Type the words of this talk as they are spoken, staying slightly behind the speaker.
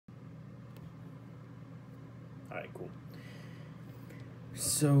All right, cool.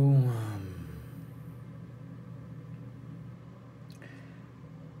 So,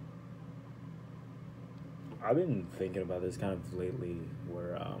 I've been thinking about this kind of lately,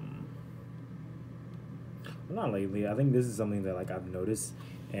 where well, not lately. I think this is something that like I've noticed,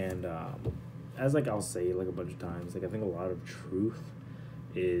 and as like I'll say like a bunch of times, like I think a lot of truth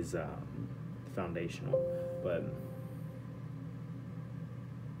is foundational, but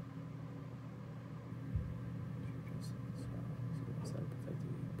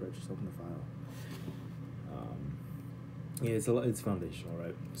just open the file. Yeah, it's foundational,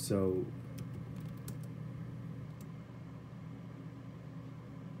 right? So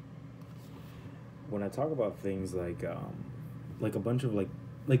when I talk about things like a bunch of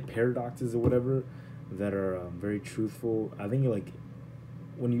like paradoxes or whatever that are very truthful, I think like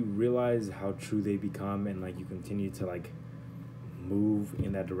when you realize how true they become and like you continue to like move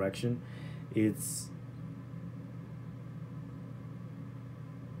in that direction, it's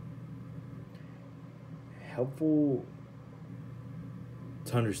helpful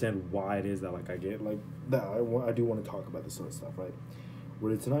to understand why it is that like I get like that I do want to talk about this sort of stuff, right?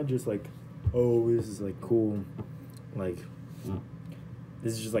 Where it's not just like, oh, this is like cool, like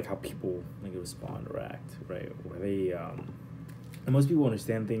this is just like how people like respond or act, right? Where they and most people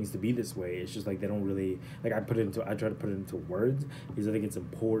understand things to be this way. It's just like they don't really like I try to put it into words because I think it's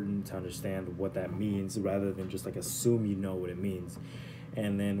important to understand what that means rather than just like assume you know what it means.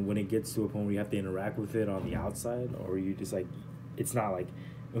 And then when it gets to a point where you have to interact with it on the outside, or you just like it's not like,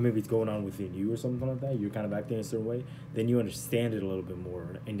 or maybe it's going on within you or something like that, you're kind of acting a certain way, then you understand it a little bit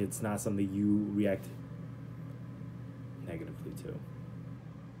more, and it's not something you react negatively to,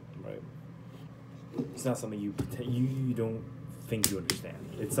 right? It's not something you don't think you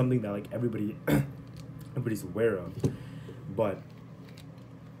understand. It's something that like everybody's aware of, but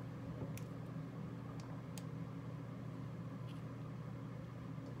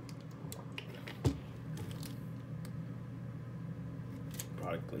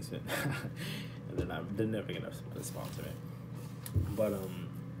product placement, and they're never gonna sponsor it. But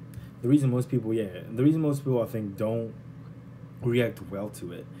the reason most people, I think don't react well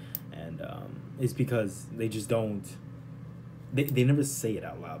to it, and is because they just don't. They never say it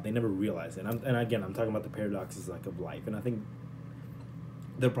out loud. They never realize it. And again, I'm talking about the paradoxes like of life, and I think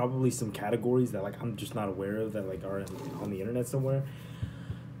there are probably some categories that like I'm just not aware of that like are on the internet somewhere.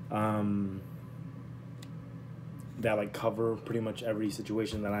 That like cover pretty much every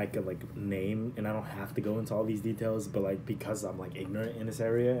situation that I could like name, and I don't have to go into all these details, but like because I'm like ignorant in this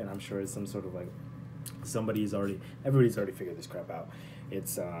area, and I'm sure it's some sort of like everybody's already figured this crap out.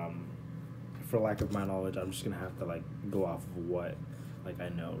 It's for lack of my knowledge, I'm just gonna have to like go off of what like I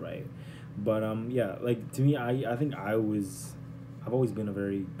know, right? But yeah, like to me, I think I've always been a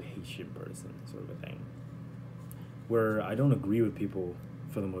very patient person, sort of a thing, where I don't agree with people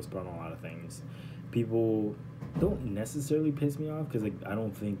for the most part on a lot of things. People don't necessarily piss me off because like I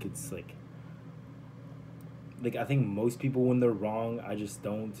don't think it's like I think most people when they're wrong, I just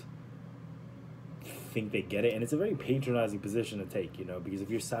don't think they get it, and it's a very patronizing position to take, you know, because if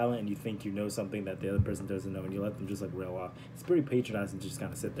you're silent and you think you know something that the other person doesn't know and you let them just like rail off, it's pretty patronizing to just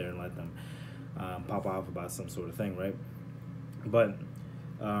kind of sit there and let them pop off about some sort of thing, right? But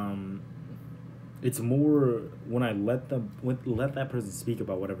it's more when I let that person speak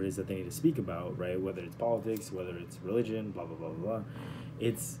about whatever it is that they need to speak about, right? Whether it's politics, whether it's religion, blah blah blah blah blah.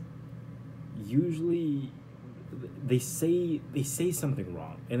 It's usually they say something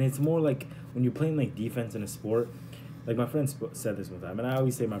wrong, and it's more like when you're playing like defense in a sport. Like my friend said this one time, and I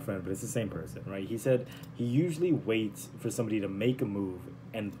always say my friend, but it's the same person, right? He said he usually waits for somebody to make a move,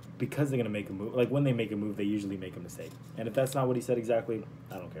 and because they're gonna make a move, like when they make a move, they usually make a mistake. And if that's not what he said exactly,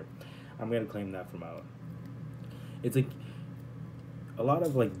 I don't care. I'm gonna claim that for my own. It's like a lot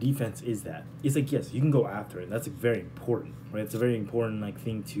of like defense is that. It's like yes, you can go after it. That's very important, right? It's a very important like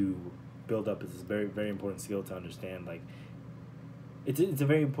thing to build up. It's a very very important skill to understand. Like it's a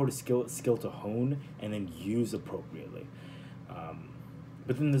very important skill to hone and then use appropriately.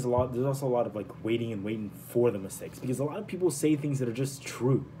 But then there's also a lot of like waiting for the mistakes, because a lot of people say things that are just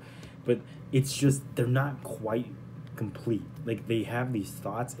true, but it's just they're not quite complete. Like they have these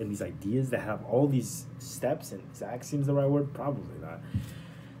thoughts and these ideas that have all these steps, and is axioms the right word? Probably not.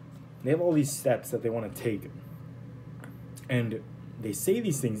 They have all these steps that they want to take, and they say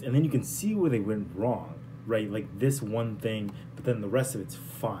these things, and then you can see where they went wrong, right? Like this one thing, but then the rest of it's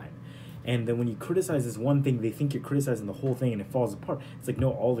fine. And then when you criticize this one thing, they think you're criticizing the whole thing and it falls apart. It's like,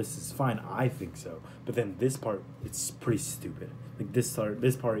 no, all this is fine. I think so. But then this part, it's pretty stupid. Like this part,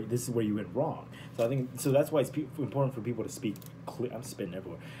 this is where you went wrong. So I think, so that's why it's important for people to speak clear. I'm spitting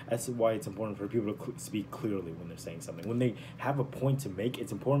everywhere. That's why it's important for people to speak clearly when they're saying something. When they have a point to make,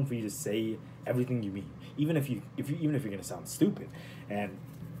 it's important for you to say everything you mean, even if you're gonna sound stupid. And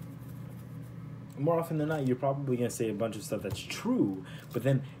more often than not, you're probably gonna say a bunch of stuff that's true, but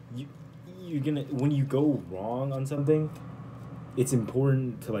then you're gonna, when you go wrong on something, it's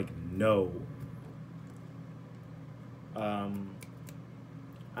important to like know.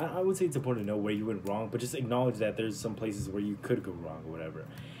 I would say it's important to know where you went wrong, but just acknowledge that there's some places where you could go wrong or whatever.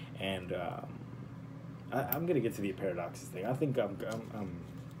 And I'm gonna get to the paradoxes thing. I think I'm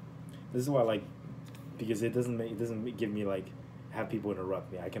this is why I like, because it doesn't give me like have people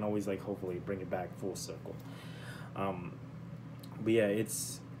interrupt me. I can always like hopefully bring it back full circle. But yeah,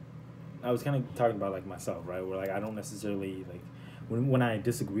 I was kind of talking about like myself, right? Where like I don't necessarily like when I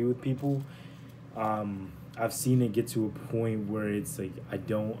disagree with people, I've seen it get to a point where it's like I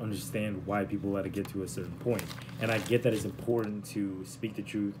don't understand why people let it get to a certain point, and I get that it's important to speak the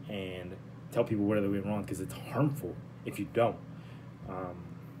truth and tell people where they went wrong because it's harmful if you don't.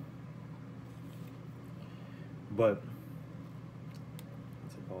 But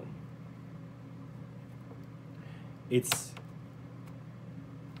what's it called? It's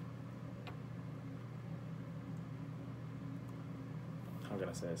how can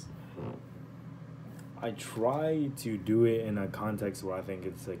I say this? I try to do it in a context where I think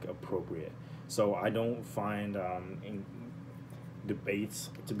it's like appropriate. So I don't find in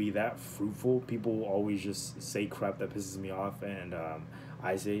debates to be that fruitful. People always just say crap that pisses me off, and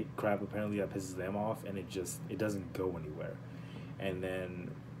I say crap apparently that pisses them off, and it doesn't go anywhere. And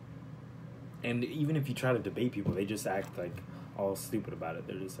even if you try to debate people, they just act like all stupid about it.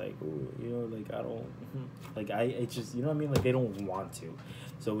 They're just like, oh, like I don't like it's just, you know what I mean? Like they don't want to.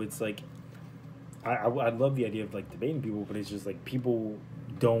 So it's like I love the idea of like debating people, but it's just like people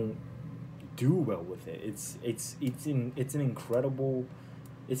don't do well with it. It's incredible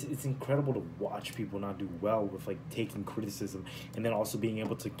to watch people not do well with like taking criticism and then also being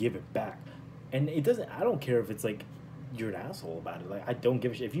able to give it back. And I don't care if it's like you're an asshole about it. Like I don't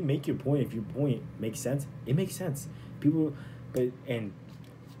give a shit. If you make your point, if your point makes sense, it makes sense. And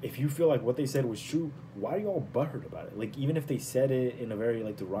if you feel like what they said was true, why are you all butthurt about it? Like, even if they said it in a very,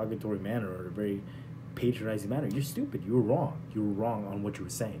 like, derogatory manner or a very patronizing manner, you're stupid. You were wrong. You were wrong on what you were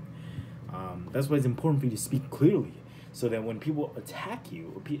saying. That's why it's important for you to speak clearly, so that when people attack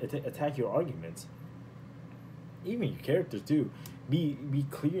you, attack your arguments, even your characters too, be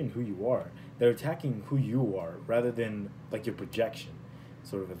clear in who you are. They're attacking who you are rather than, like, your projection,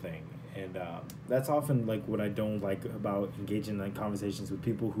 sort of a thing. And that's often like what I don't like about engaging in like conversations with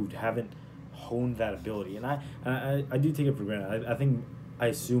people who haven't honed that ability. And I do take it for granted. I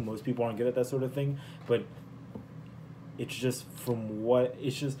assume most people aren't good at that sort of thing, but it's just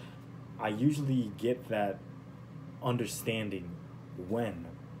I usually get that understanding when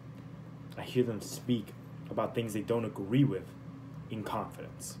I hear them speak about things they don't agree with in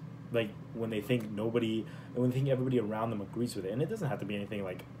confidence. Like when they think everybody around them agrees with it. And it doesn't have to be anything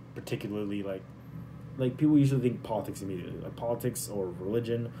like particularly like people usually think politics immediately, like politics or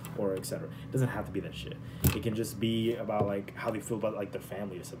religion or etc. It doesn't have to be that shit. It can just be about like how they feel about like their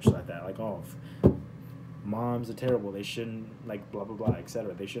family or some shit like that. Like, oh, moms are terrible, they shouldn't like blah blah blah,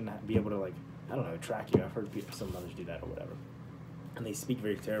 etc. They shouldn't be able to like, I don't know, track you. I've heard some mothers do that or whatever, and they speak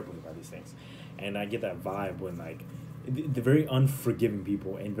very terribly about these things. And I get that vibe when like they're very unforgiving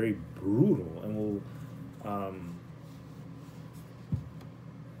people and very brutal, and will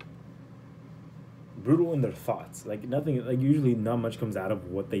brutal in their thoughts. Like nothing, like usually not much comes out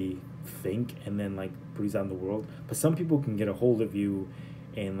of what they think and then like produce out in the world. But some people can get a hold of you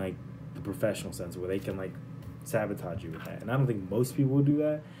in like the professional sense where they can like sabotage you with that. And I don't think most people will do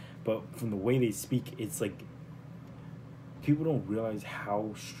that, but from the way they speak, it's like people don't realize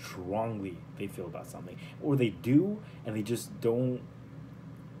how strongly they feel about something, or they do, and they just don't.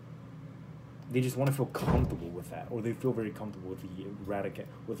 They just want to feel comfortable with that, or they feel very comfortable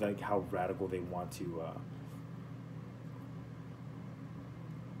with like how radical they want to,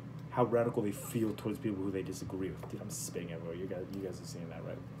 how radical they feel towards people who they disagree with. Dude, I'm spitting everywhere. You guys are seeing that,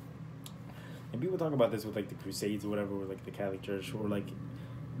 right? And people talk about this with like the Crusades or whatever, or like the Catholic Church, or like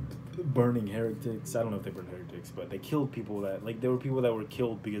burning heretics. I don't know if they burned heretics, but they killed people that, like, there were people that were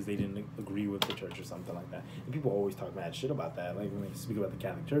killed because they didn't agree with the church or something like that. And people always talk mad shit about that, like when they speak about the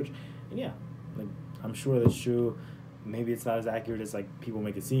Catholic Church. And yeah, like, I'm sure that's true. Maybe it's not as accurate as like people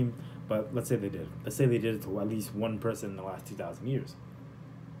make it seem, but let's say they did. Let's say they did it to at least one person in the last 2,000 years.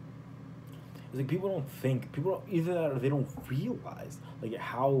 It's like people don't think, people don't, either that or they don't realize like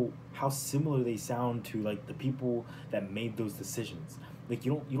how similar they sound to like the people that made those decisions. Like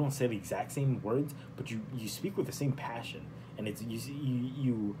you don't say the exact same words, but you speak with the same passion, and it's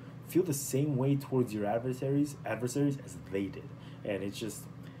you feel the same way towards your adversaries as they did, and it's just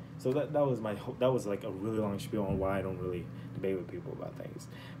so that was that was like a really long spiel on why I don't really debate with people about things,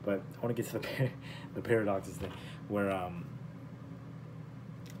 but I want to get to the paradoxes thing where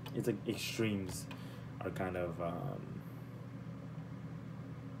it's like extremes are kind of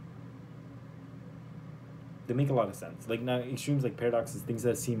they make a lot of sense. Like now extremes like paradoxes, things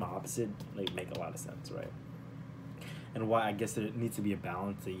that seem opposite, like make a lot of sense, right? And why I guess there needs to be a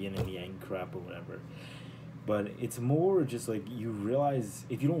balance, a yin and yang crap or whatever. But it's more just like you realize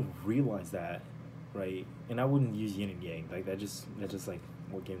if you don't realize that, right? And I wouldn't use yin and yang like that's just like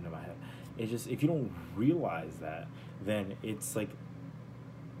what came into my head. It's just if you don't realize that, then it's like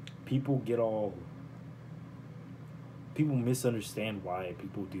people get all people misunderstand why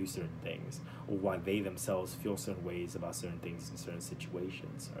people do certain things or why they themselves feel certain ways about certain things in certain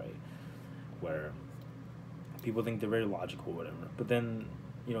situations, right? Where people think they're very logical or whatever, but then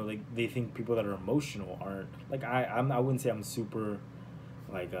like they think people that are emotional aren't like I wouldn't say I'm super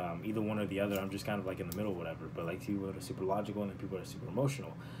like either one or the other. I'm just kind of like in the middle, whatever. But like people that are super logical and then people that are super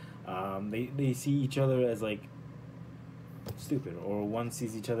emotional, they see each other as like stupid, or one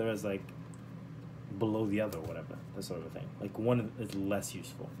sees each other as like below the other, whatever, that sort of thing. Like one is less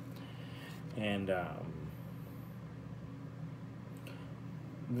useful, and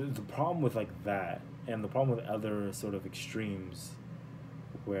the problem with like that, and the problem with other sort of extremes,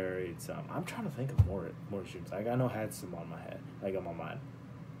 where it's I'm trying to think of more extremes. Like I know I had some on my head, like on my mind,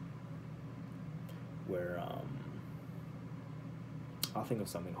 where I'll think of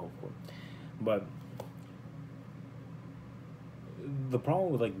something hopefully, but the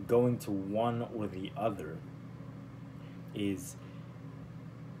problem with like going to one or the other is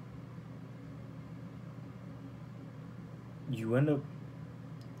you end up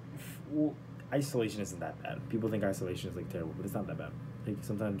isolation isn't that bad. People think isolation is like terrible, but it's not that bad. Like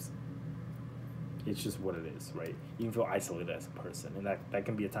sometimes it's just what it is, right? You can feel isolated as a person, and that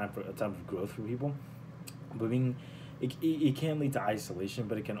can be a time for growth for people. But it can lead to isolation,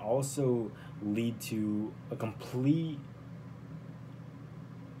 but it can also lead to a complete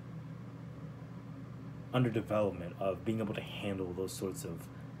underdevelopment of being able to handle those sorts of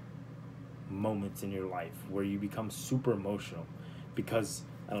moments in your life where you become super emotional because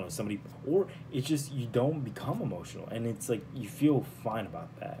I don't know somebody, or it's just you don't become emotional and it's like you feel fine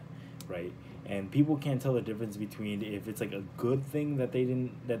about that, right? And people can't tell the difference between if it's like a good thing that they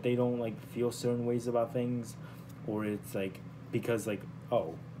don't like feel certain ways about things, or it's like because like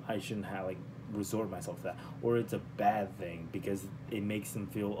oh I shouldn't have like resort myself to that, or it's a bad thing because it makes them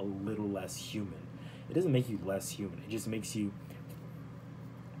feel a little less human. It doesn't make you less human. It just makes you.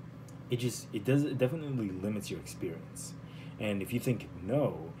 It definitely limits your experience. And if you think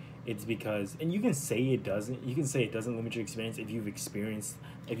no, it's because, and you can say it doesn't. You can say it doesn't limit your experience if you've experienced,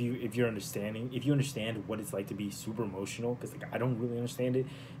 if you understand what it's like to be super emotional. Because like I don't really understand it,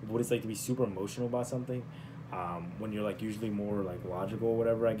 what it's like to be super emotional about something. When you're like usually more like logical or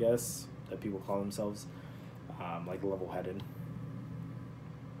whatever, I guess that people call themselves, like level-headed.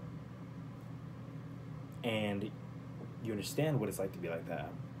 And you understand what it's like to be like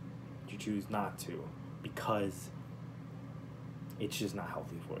that. You choose not to because it's just not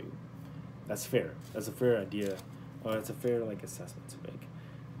healthy for you. That's fair. That's a fair idea. Or it's a fair like assessment to make.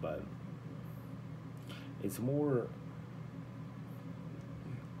 But it's more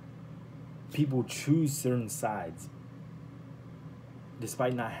people choose certain sides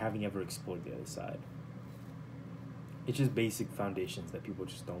despite not having ever explored the other side. It's just basic foundations that people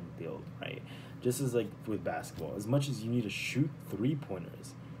just don't build, right? Just as like with basketball, as much as you need to shoot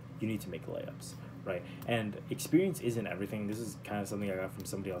 3-pointers, you need to make layups, right? And experience isn't everything. This is kind of something I got from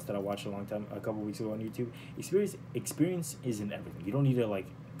somebody else that I watched a couple weeks ago on YouTube. Experience isn't everything. You don't need to like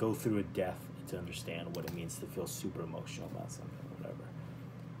go through a death to understand what it means to feel super emotional about something or whatever.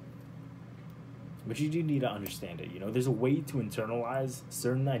 But you do need to understand it. There's a way to internalize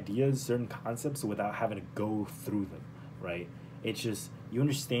certain ideas, certain concepts without having to go through them, right? It's just you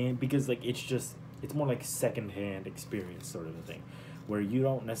understand because like it's more like secondhand experience sort of a thing, where you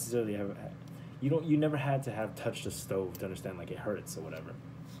don't necessarily you never had to have touched a stove to understand like it hurts or whatever,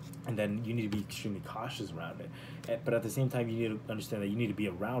 and then you need to be extremely cautious around it. But at the same time, you need to understand that you need to be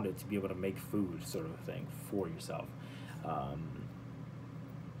around it to be able to make food sort of a thing for yourself.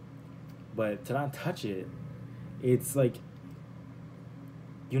 But to not touch it, it's like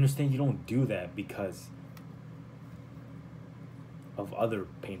you understand you don't do that because of other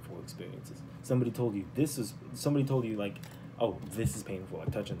painful experiences. Somebody told you like, oh, this is painful,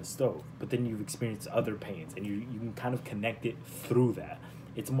 like touching the stove, but then you've experienced other pains, and you can kind of connect it through that.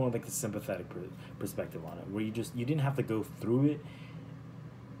 It's more like the sympathetic perspective on it, where you didn't have to go through it,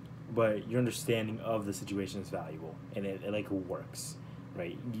 but your understanding of the situation is valuable, and it like works,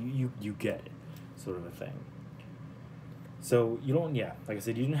 right? You get it, sort of a thing. So you don't, yeah, like I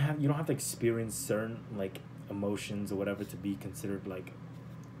said, you don't have to experience certain like emotions or whatever to be considered like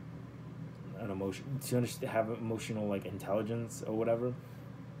an emotion, to understand, have emotional like intelligence or whatever.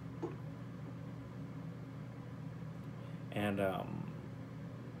 And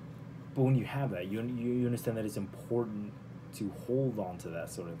but when you have that, you understand that it's important to hold on to that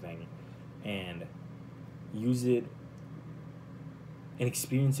sort of thing, and use it and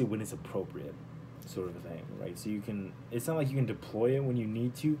experience it when it's appropriate, sort of a thing, right? So you can, it's not like you can deploy it when you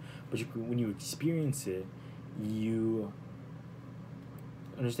need to, but when you experience it, you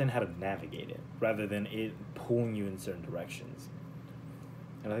understand how to navigate it rather than it pulling you in certain directions.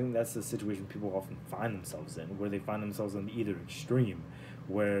 And I think that's the situation people often find themselves in, where they find themselves in either extreme,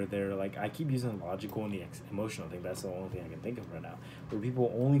 where they're like, I keep using logical and the emotional thing, that's the only thing I can think of right now, where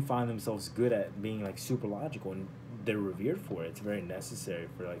people only find themselves good at being like super logical, and they're revered for it. It's very necessary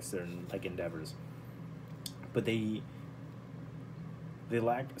for like certain like endeavors, but they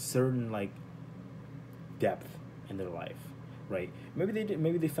lack certain like depth in their life, right?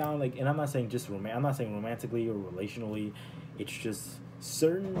 Maybe they found like, and I'm not saying just I'm not saying romantically or relationally, it's just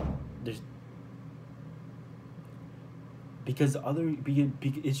certain, there's, because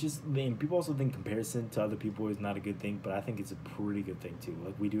it's just, and people also think comparison to other people is not a good thing, but I think it's a pretty good thing too.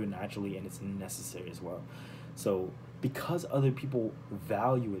 Like, we do it naturally, and it's necessary as well. So because other people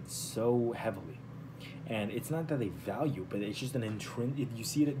value it so heavily, and it's not that they value, but it's just an intrinsic, if you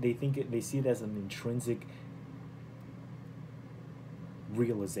see it, they see it as an intrinsic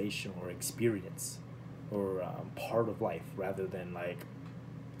realization or experience, or part of life, rather than like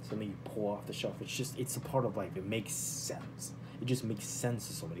something you pull off the shelf. It's a part of life. It makes sense. It just makes sense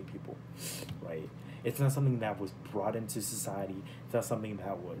to so many people, right? It's not something that was brought into society. It's not something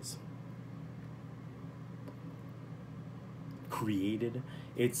that was created.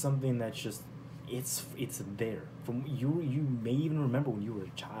 It's something that's just, it's there. From you may even remember when you were a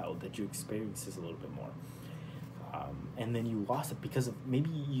child that you experienced this a little bit more. And then you lost it because of, maybe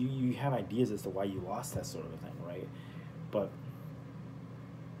you have ideas as to why you lost that sort of a thing, right? But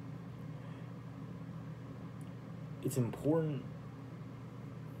it's important.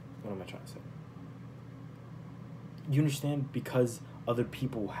 What am I trying to say? You understand, because other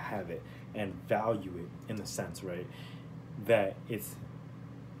people have it and value it, in the sense, right, that it's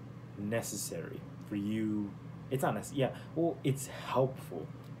necessary for you. It's not necessary. Yeah, well, it's helpful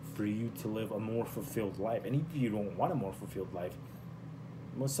for you to live a more fulfilled life. And if you don't want a more fulfilled life,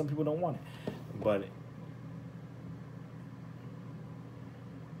 some people don't want it, but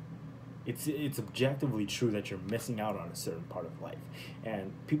it's objectively true that you're missing out on a certain part of life.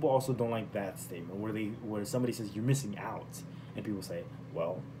 And people also don't like that statement where somebody says you're missing out, and people say,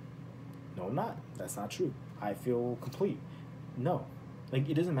 well, no, I'm not. That's not true. I feel complete. No. Like,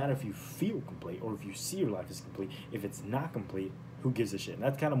 it doesn't matter if you feel complete or if you see your life as complete. If it's not complete, who gives a shit? And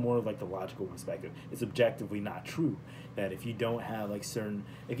that's kind of more of like the logical perspective. It's objectively not true that if you don't have like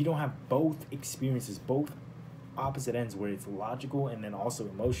if you don't have both experiences, both opposite ends, where it's logical and then also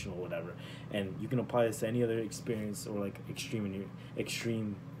emotional, whatever, and you can apply this to any other experience or like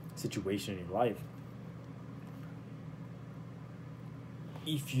extreme situation in your life.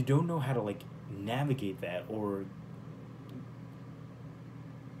 If you don't know how to like navigate that or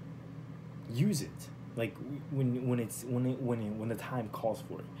use it, like when the time calls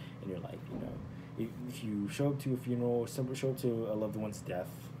for it in your life, you know, if you show up to a funeral, or show up to a loved one's death,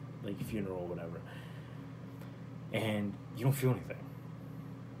 like a funeral or whatever, and you don't feel anything,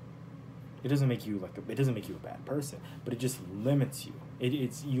 it doesn't make you a bad person, but it just limits you.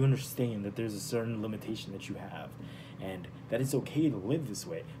 It's you understand that there's a certain limitation that you have, and that it's okay to live this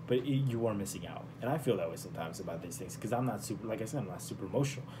way, but you are missing out. And I feel that way sometimes about these things, because I'm not super, like I said, I'm not super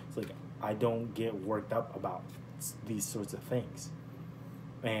emotional. It's like I don't get worked up about these sorts of things,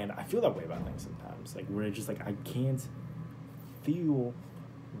 and I feel that way about things sometimes, like where it's just like I can't feel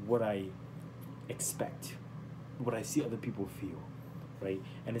what I expect, what I see other people feel, right?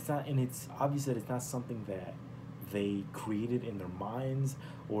 And it's obvious that it's not something that they created in their minds,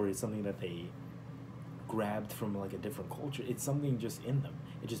 or it's something that they grabbed from like a different culture. It's something just in them.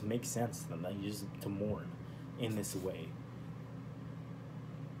 It just makes sense to them that you just to mourn in this way.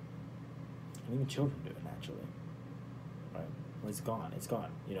 And even children do it naturally, right? When it's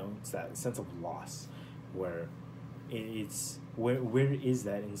gone, you know. It's that sense of loss where it's where is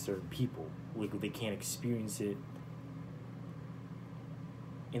that in certain people? Like they can't experience it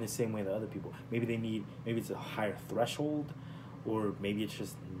in the same way that other people. Maybe it's a higher threshold, or maybe it's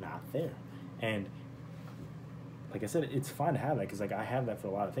just not there. And like I said, it's fine to have that, because like I have that for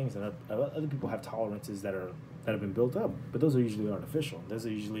a lot of things, and other people have tolerances that have been built up, but those are usually artificial. Those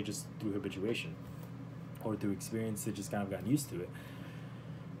are usually just through habituation or through experience. They just kind of gotten used to it.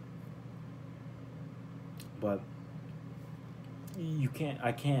 But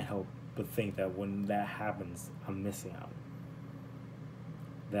I can't help but think that when that happens, I'm missing out.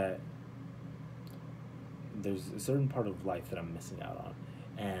 That there's a certain part of life that I'm missing out on,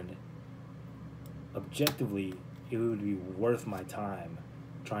 and objectively, it would be worth my time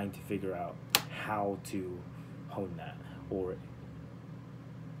trying to figure out how to hone that, or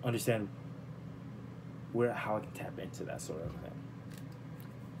understand how I can tap into that sort of thing,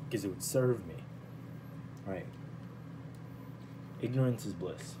 because it would serve me, right? Ignorance is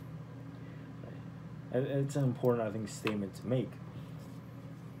bliss. Right? It's an important, I think, statement to make,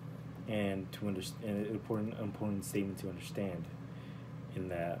 and to understand, an important statement to understand, in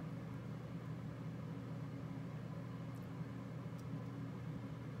that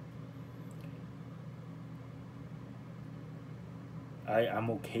I'm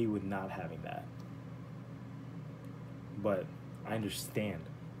okay with not having that, but I understand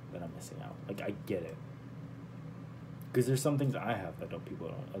that I'm missing out. Like, I get it, because there's some things I have that other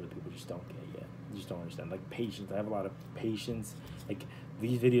people just don't get yet. They just don't understand. Like patience, I have a lot of patience. Like,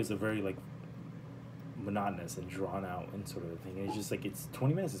 these videos are very like monotonous and drawn out and sort of a thing. And it's just like, it's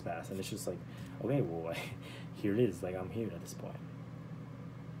 20 minutes has passed, and it's just like, okay, well, like, here it is. Like, I'm here at this point,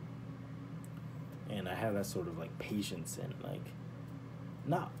 and I have that sort of like patience and like,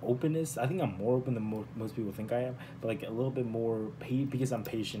 not openness. I think I'm more open than most people think I am, but like a little bit more because I'm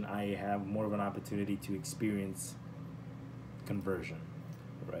patient. I have more of an opportunity to experience conversion,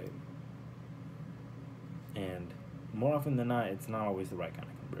 right? And more often than not, it's not always the right kind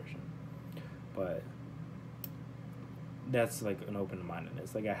of conversion, but that's like an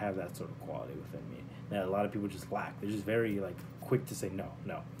open-mindedness. Like, I have that sort of quality within me that a lot of people just lack. They're just very like quick to say no.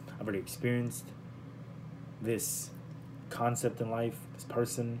 I've already experienced this concept in life, this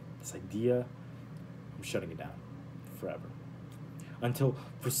person, this idea. I'm shutting it down forever, until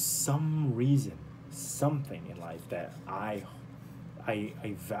for some reason, something in life that I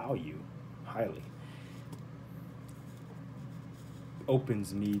value highly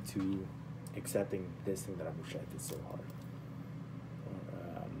opens me to accepting this thing that I've rejected so hard,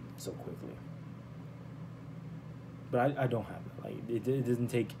 so quickly. But I don't have that. Like, it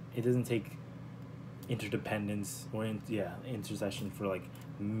doesn't take interdependence or intercession for like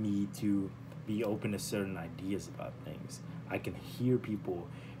me to be open to certain ideas about things. I can hear people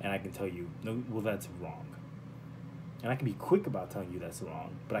and I can tell you, no, well, that's wrong. And I can be quick about telling you that's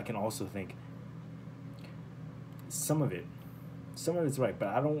wrong, but I can also think some of it's right, but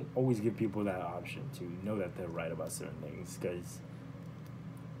I don't always give people that option to know that they're right about certain things, because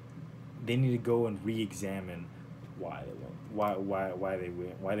they need to go and re-examine why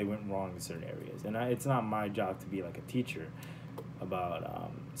they went wrong in certain areas. And it's not my job to be like a teacher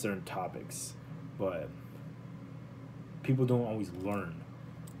about certain topics, but people don't always learn,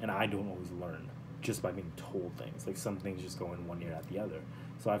 and I don't always learn just by being told things. Like, some things just go in one ear at the other.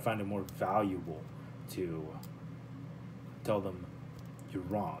 So I find it more valuable to tell them, you're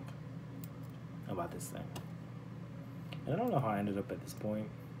wrong about this thing. And I don't know how I ended up at this point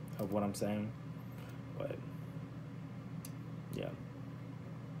of what I'm saying, but yeah,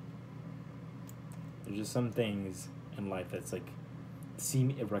 there's just some things in life that's like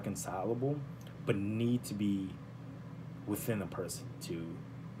seem irreconcilable, but need to be within a person to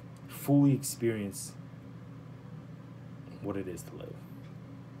fully experience what it is to live.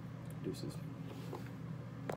 Deuces.